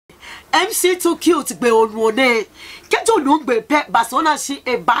McTooCute be on one day. Get your look be pet basona she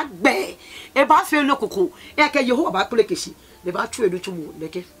a bad bear. A bad fair local. I can you about Polikishi. The battery do to move.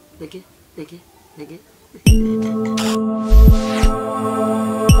 Neke.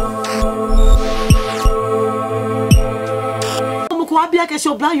 Mukwabia ke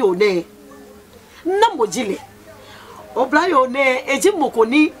so bla yo ne. Na mojile. Obla yo ne eji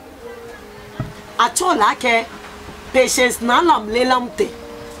mokoni. Atola ke patience na Larmiley Lamptey.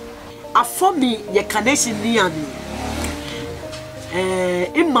 Afọ mi ye Ghanaian ni ami.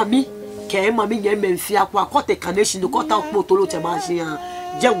 Imami ke imami ye menfi akwa kote Ghanaian kota okpotolo te ma se an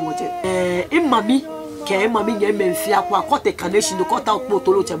je woje. Imami ke imami ye menfi akwa kote Ghanaian kota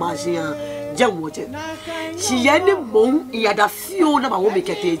okpotolo te ma se an je woje. Si ye ni mon ya da fio na ma wo me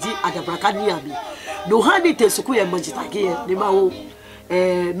keteji adabraka ni ami. No hani te suku ye manjitake ni ma wo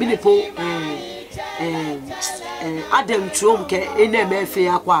minipo Adam Trom ke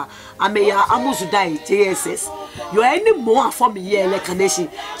NMFA akwa ameya amuzudai JSS you any more for me here like Ghanaian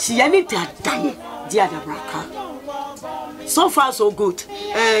she any te die dia da braka so far so good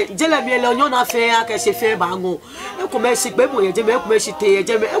jelemi le onyo na fe aka se fe ba ngo e ko me si pe mo ye je me ko me si te ye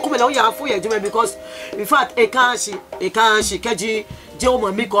je me e ko me le ya fu ye je me because in fact e kan shi keji je o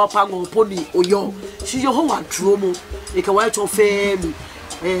mo mi ko pa ngo poni oyo shi yo ho wa duro mo e ka wa cho fe mi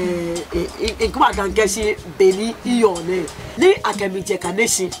Nkuma gankesi beni iyone ni akemije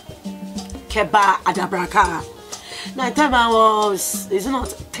Ghanaian keba adabraka. Na time I was it's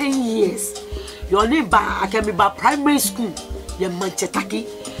not 10 years. Your name ba akemi ba primary school ye Manchester.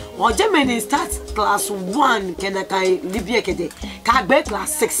 Or Germany start class 1 kenakai libye kede ka gbe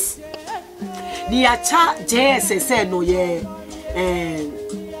class 6. Ni acha JSS no ye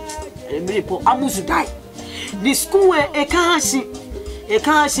milipo amuzudai. Ni school e kanshi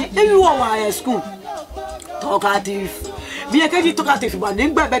you are school talkative me kaji talkative ba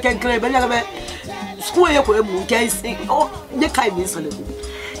ngba be ken kre be ya school ye ko emu nke oh ne kai mi salebu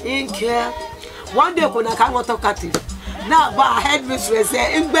nke one day ko na kan talkative na ba headmistress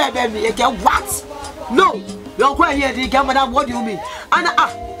say ngba be me ke what no you ko here the game madam what do you mean and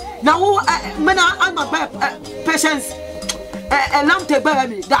now me na am patience Lamptey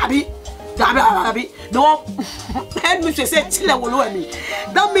be me dabi no and me say chile wolo me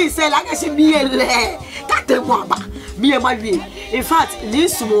that means say like I say me ele kate mo ba me ma wie in fact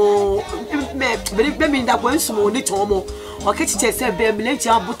this mo me me that when smo ni tomo o ke teacher say be me lenchi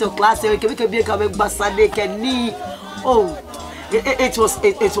abuto class e ke be ka be gbasade ke ni oh it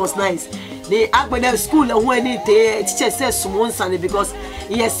was nice the agbede school ho ani te teacher say smo nsane because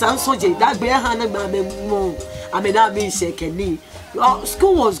yes sanso je that be ha na gba me mo amena me se ke ni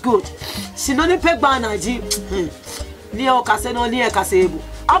school was good. Si no ni pegba na ji ni o kase no ni e kase ebu.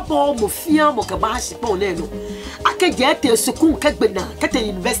 Abo mo fia mo ke ba shipo na no. Ake je te school ke gbe na ke te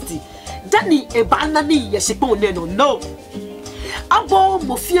university. Dani e ba na ni ye shipo na no. Abo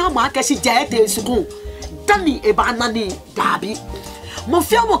mo fia mo ake shi je te school. Dani e ba na ni dabi. Mo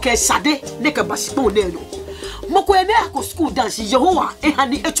fia mo ke shade ne ke ba shipo na no. Mo ko ene ako school dance Yehowa e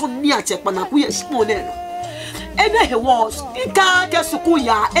hani echo ni a chepa na ku ye shipo na no. Ene he was ika ke suku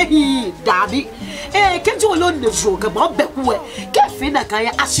ya ehi dabi keji olo nejo ke bo beku ke fi na kan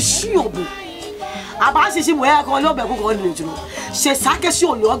ya asisi obu aba asisi mo ya ko lo beku ko nejo se sa ke si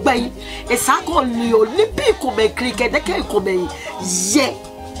olo gba yi e sa ko ni olympic ko me cricket de ke ko me ye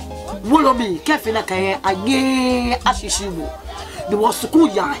wolo mi ke fi na kan ya anye asisi mo ni wo suku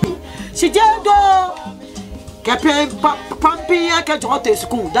ya he si je do ke pe pampi ya ke jo te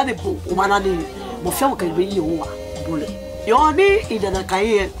suku dani bo o manani mo fẹ́ ke be Yehowa bole yo ni idana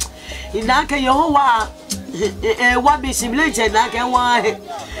kai ina ke Yehowa wa bi simleje na ke wa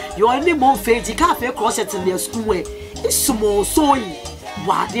yo ni mo fe ji ka fe crosset in the school isumo so yi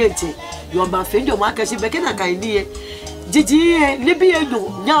wa de je yo ba fe ndo ma ka si be ke na kai ni jiji ni bi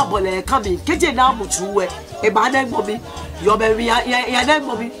edo nya bole ka mi keje na mutu e ba na gbo mi yo be ya na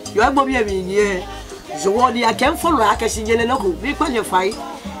gbo mi yo gbo mi e mi ni yo woni a ken follow aka si nyele loko mi pa nye fai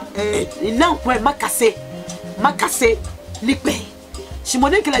ina po makase lipe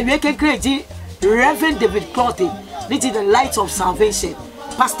simone kala we ken create Reverend David Clotty this is the light of salvation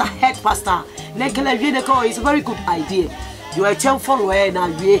head pastor nekala we ne ko is a very good idea you are chen follow na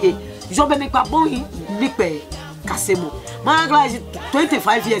we you be me pa bon lipe kasemo my class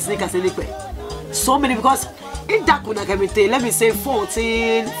 25 years ni kase lipe so many because in that kuna community let me say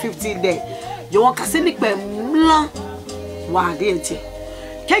 14 15 there you want kase lipe mla wa de nti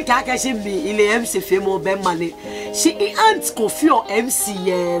Kaka she be ile MC femo be mane. She aunt confio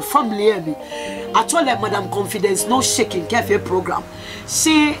MC family me. I told her Madam Confidence no shaking cafe program.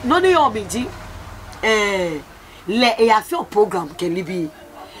 She no ne yo meji le e afio program ke libi.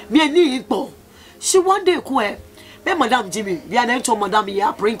 Me need bo. She one day kwe. Me Madam Jimmy, we are not Madam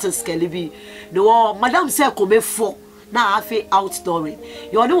ya printers Kelly. No, Madam say come for. Na afi outdooring.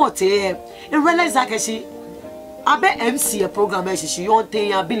 You know what eh? You realize that she abe MC a program she you want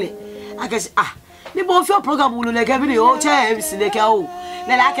thing abile. I guess ni bo fi program wulu le ke bi o che MC le ke o.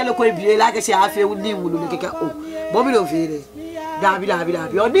 Na la ke le ko bi la ke she afi ni wulu le ke o. Bo bi lo fi re. Dabi.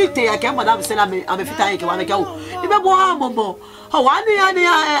 O ni te ya ke Madam say na me fitan ke wa me ke o. Ni be bo ha mo. O wa ni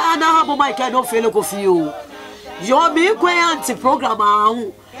ana ha bo mai ke no fi le ko fi o. Yo me kwe anti program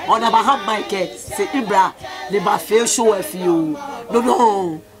ahun on about Michael say Ibra the buffet show if you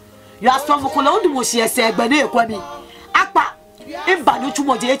no you are strong for Cologne mo she say egbe na ekwami apa imba no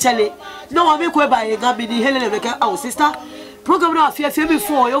tumo je echele no wa me kwe ba e ga bi ni helele ke our sister program na afia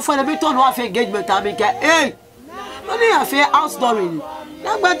before you for me turn off engagement am ke eh no ni afia outdooring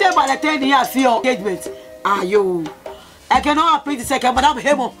na gba te ba le 10 year afia engagement ayo I cannot print the second Madam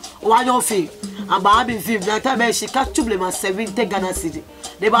Hemo one of fee and Bambi 50 that time she catch to blame 70 Ghana city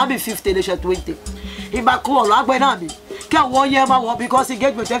the Bambi 50 they 20 in back call Agbenami can 1 year ma because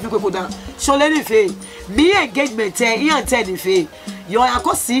engagement every go down so let it fee me engagement 10 and 10 fee you are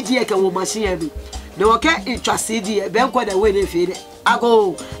go CD e can machine me no okay interest CD ben kwa the way they fee I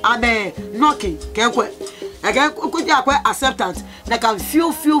go amen knocking can kwa again go acceptance na can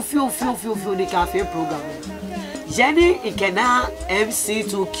feel the cafe program Jenny ikena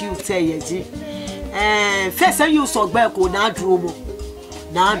McTooCute yeji first you so gbe ko na duro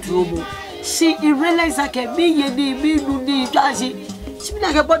mo she realize that me ye ni me nu ni twaji she be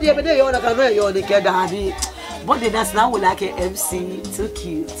like body e be dey yo na kan no yo ni ke dadi body that's now like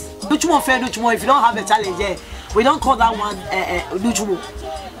McTooCute nuchumo fe nuchumo if you don't have a challenge we don't call that one nuchumo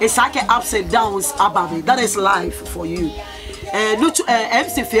it's like ups and downs about that is life for you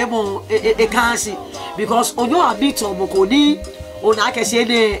MC Femo e kansi because onyo abito mokoni ona akese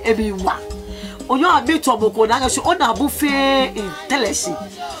ne ebiwa onyo abito mokoni akese ona abufe intelligence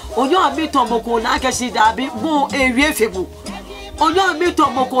onyo abito mokoni akese dabi mo ewie febu onyo abito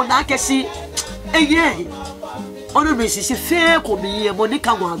mokoni akese eye ono mesisi fe ko biye mo ni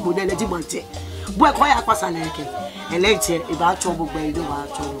kanwa agbo na leji mante bo e ko ya kwasa leke elente e ba to mo gba ido ba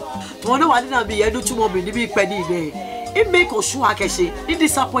to mo no wa ni na bi ye do tumo bi ni bi pe ni ide it make us sure akese it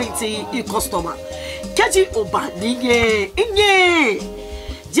disappointing customer keji oba niye inye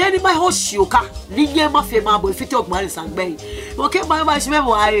jeni my hoshioka niye ma fe ma bo fiti ogmari sangbe okay my shime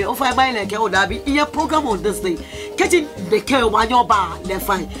bo ai o fa my like o dabi iye program on this day keji the ke wa nyoba le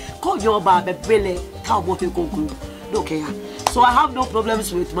fine call nyoba be bele ta mo fe konkuru no care so I have no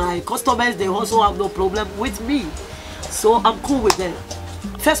problems with my customers they also have no problem with me so I'm cool with them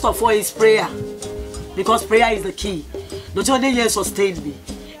first of all is prayer because prayer is the key. No to only sustain me.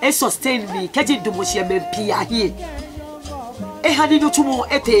 It sustain me. Keji dumoshi empia here. E hani no tumo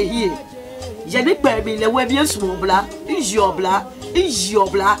ete here. Yene gbe mi le we bien sumo bla. Is your bla.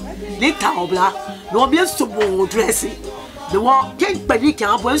 Leta obla. No bien sumo dressing. The one ken pedi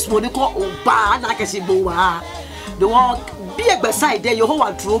kan bo sumo ni ko oba na kesi bo wa. The one be egbe side there your ho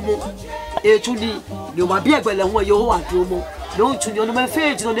wa dromo. E tuni no ma be egbe le ho your ho wa dromo. No tuni no me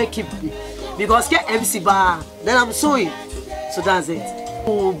fe no dey keep me. Because get MC bar, then I'm sewing. So that's it.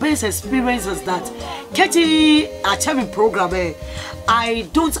 Oh, best experience is that Ketty a program, I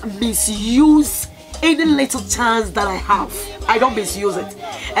don't misuse any little chance that I have. I don't misuse it.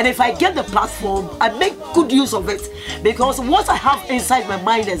 And if I get the platform, I make good use of it. Because what I have inside my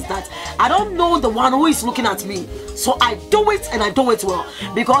mind is that I don't know the one who is looking at me. So I do it and I do it well.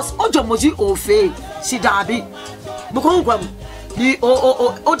 Because Ojo Moji Ofe, Shidabi, Bukongwam. Ni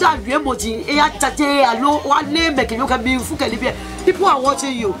oda emoji e atate alo wa name make you can be fuka libia people are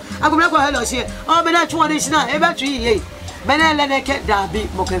watching you I go make hello share oh me na twa this na e be twi ye me na le neke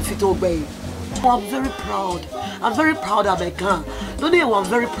dabi mo kan fito gbe I'm very proud of my car no dey I'm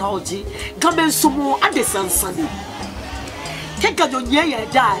very proud ji come en sumo adesansani keka jo nye ye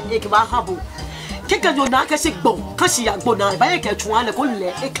da e ke ba habo keka jo na ka se gbo ka si agbo na ba ye ke tun ale ko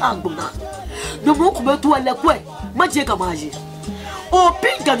le e ka agbo na no mo ko be to ale ko e ma je ka ma je o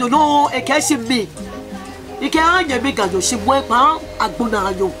pinga no e ke si mi e ke anya mi ga jo si mo e pa agbo na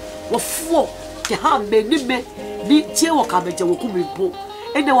ayo wo fo ke ha me ni tie wo ka me je wo ku mi bo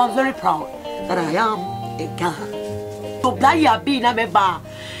and I'm very proud that I am a Ghanaian. To bla ya bi na me ba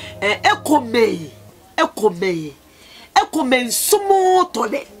ekome sumo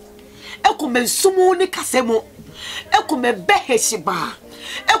tole ekome sumo ni kasemo ekome beheshiba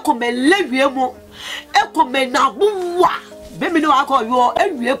ekome lewiemo ekome na buwa be me no akọ yo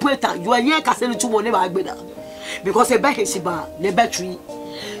ewie peta yo yen kaselu tumo ne ba gbeda because e beheshiba ne battery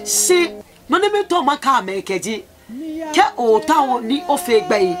si no ne me to maka me keji ke o ta ni o fe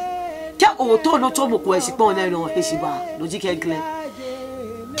gba yi ke o to no to mo ko esipon na no hesiba no ji kenkle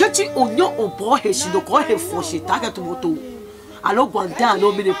keti onyo obo hesido ko he fo shi ta ke to moto alo gwanta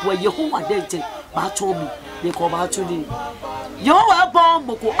no mi ne po Yehowa dente ba to mi ne ko ba to ni Yehowa bon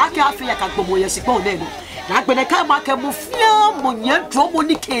mo ko aka afi ya ka gbomo yesipon na no na gbe ne ka ma ke mo fia mo nya dro mo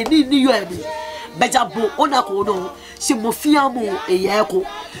ni ke ni yo emi beja bo ona ko no si mo fia mo eye ko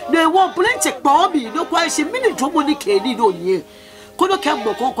na wo blenche pa obi no kwa si mini dro mo ni ke ni no ye ko no ke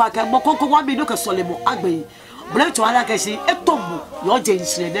mo ko kwa ke mo ko wa mi no ke solemo agbe blenche ala ke si etomo yo je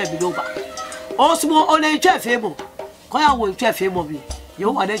nsire na mi no ba osmo ona ntwa fe mo ko ya wo ntwa fe mo bi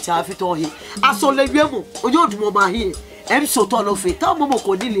yo wa de cha fi to he aso le wie mo ojo dumo ma he em so to lo fe ta mo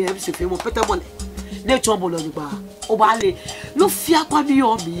ko ni le em se fe mo pete mo le ne chombo lo ni ba o ba le lo fi akwa mi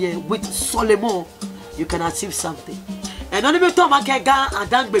yo mi ye with Solomon you can achieve something and on me to ma ke ga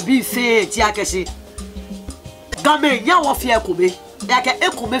adan baby fe ti akese ga me nya wo fi ekobe ya ke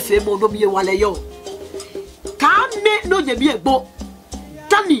ekobe fe mo no mi ye wale yo ka me no je bi egbo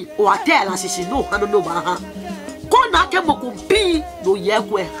tani o atel asisi no hanu no ba ha ko na ke mo ko bi no ye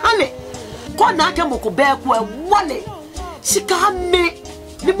ko e hale ko na ke mo ko be ko e wale sika me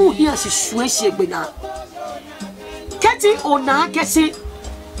ni mu hi asisue sie gbena keti ona kesi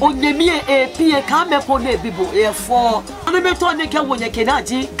onyemie epie ka mepo na ebibo e4 ana meto ne ke wonye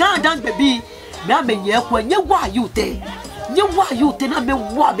kenaji gandan baby na menye ko nye wa yute na me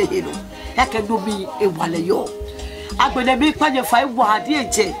wa behelo e ke no mi e wale yo agbene mi panye fa wa ade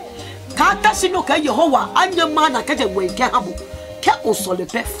eje ka tasi no ka Yehowa anyema na ke je we ke habo ke osole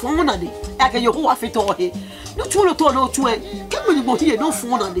pe fona ni e ke Yehowa fito he no chulo to no chue ke me mo hie no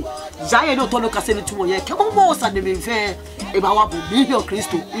fona ni jaye no to no kase ni tumo ye ke mo sa de me fe e ba wa bo bi yo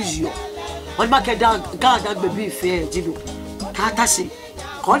Kristo izio on ma ke dan God baby fe jido ka tasi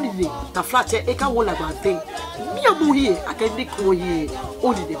ko ni ta flat e ka wo la gba thing mi amu hie akende ko ye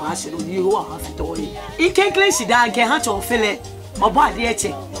oni de ba se no ni wo ha fito ye ikenkle sida nke ha cho fele obo ade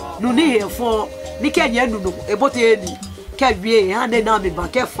eche no ni he fo ni ke nya nu no ebote ni ke wie ha de na me ba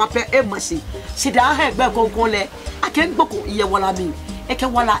ke fa pe e masi sida ha egbe konkon le aken gboko iye wala mi eke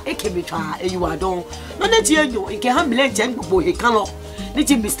wala eke betwa eyiwa don no na ti enyo nke ha mile nche gbogbo he kan lo ni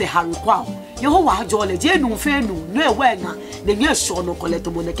ti Mr. Harry kwa Yehowa ajole je nu fe nu no ewe na ne nye so no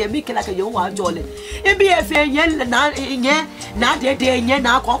koleto mo ne ke mi kila ke Yehowa ajole e bi e fe nye na de nye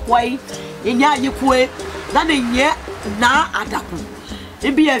na akokwai nye ayikue na ne nye na adaku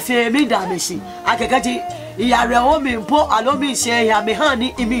e bi e fe mi da meshi akekaji iyare o mi mpo alo mi se ya me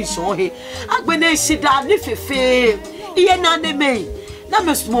hani imi so he agbene sida ni fefe iye na ne me na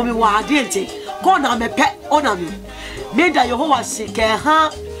me sumo mi wa ade nte ko na me pe ona mi me da Yehowa se ke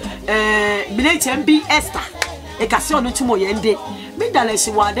ha mine chembi Esther e kasi onu tumo yende me da le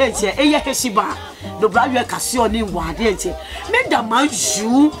si wa ade nte eye hesiba no brawe kasi oni wa ade nte me da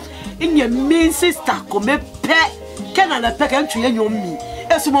manju inye me sister ko me pe kena le pe kan tuye nyomi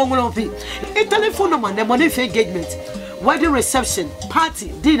esumo ngolo fi e telephone number na money for engagement wedding reception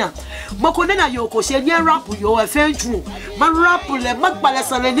party dinner makone na yoko she nye rap yo e fe ntu ma rap le magbale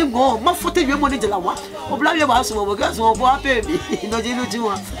sale ni ngo ma fote we money jela wa obla we ba so mo ga so bo ape mi no ji lu ti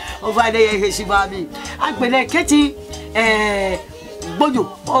wa o fa de ye hesiba mi agbele keti gbojo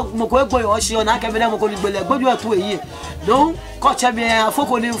mo ko gboyo o se ona ke me na mo ko ni gbele gbojo to eyi no ko che mi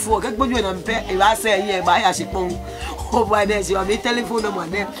afoko ni nfu ke gbojo na mpe e ba se ye ba ya sipon o ba de se o mi telephone number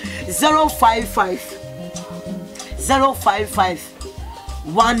ne 055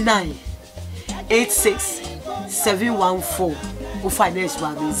 1986 714 o finance ba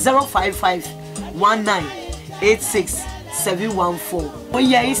mi 055 1986 714 o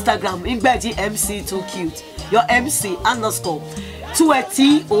ye Instagram ingbeji McTooCute your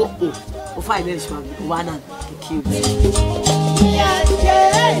MC_2TOO o finance ba mi 1 cute